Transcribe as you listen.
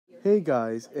Hey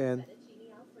guys, and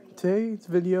today's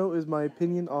video is my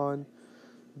opinion on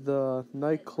the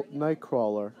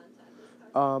Nightcrawler.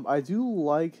 I do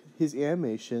like his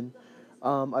animation.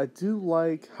 I do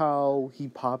like how he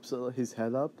pops his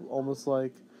head up, almost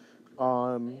like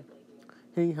um,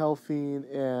 Hank Helfine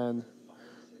and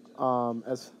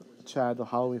as Chad the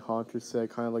Halloween Haunter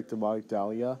said, kind of like Demonic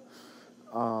Dahlia.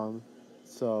 Um,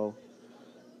 so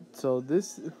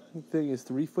this thing is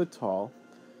 3 foot tall,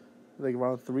 like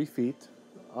around 3 feet.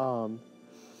 Um,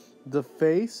 the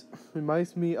face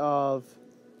reminds me of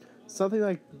something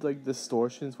like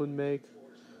Distortions would make,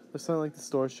 or something like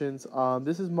Distortions.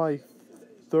 This is my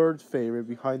third favorite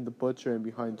behind the Butcher and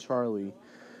behind Charlie.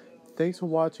 Thanks for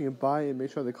watching and bye, and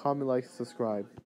make sure to comment, like, subscribe.